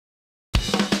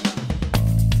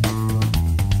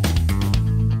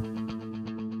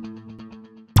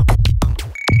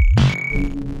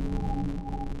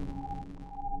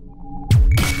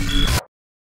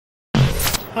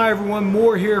Hi everyone,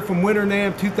 Moore here from Winter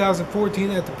NAMM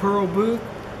 2014 at the Pearl booth.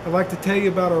 I'd like to tell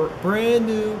you about our brand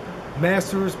new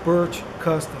Masters Birch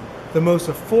Custom, the most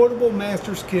affordable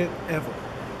Masters kit ever.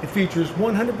 It features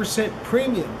 100%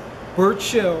 premium birch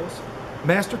shells,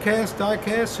 MasterCast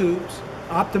die-cast hoops,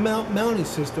 OptiMount mounting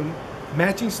system,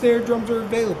 matching snare drums are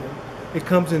available. It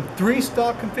comes in 3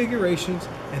 stock configurations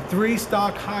and 3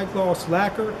 stock high gloss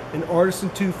lacquer and artisan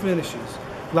 2 finishes.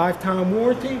 Lifetime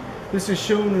warranty. This is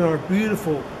shown in our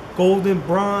beautiful golden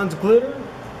bronze glitter,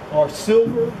 our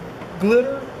silver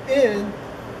glitter, and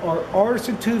our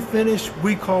artisan 2 finish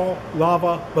we call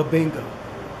Lava Babinga.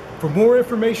 For more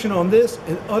information on this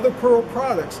and other Pearl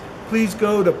products, please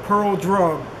go to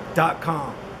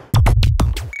pearldrum.com.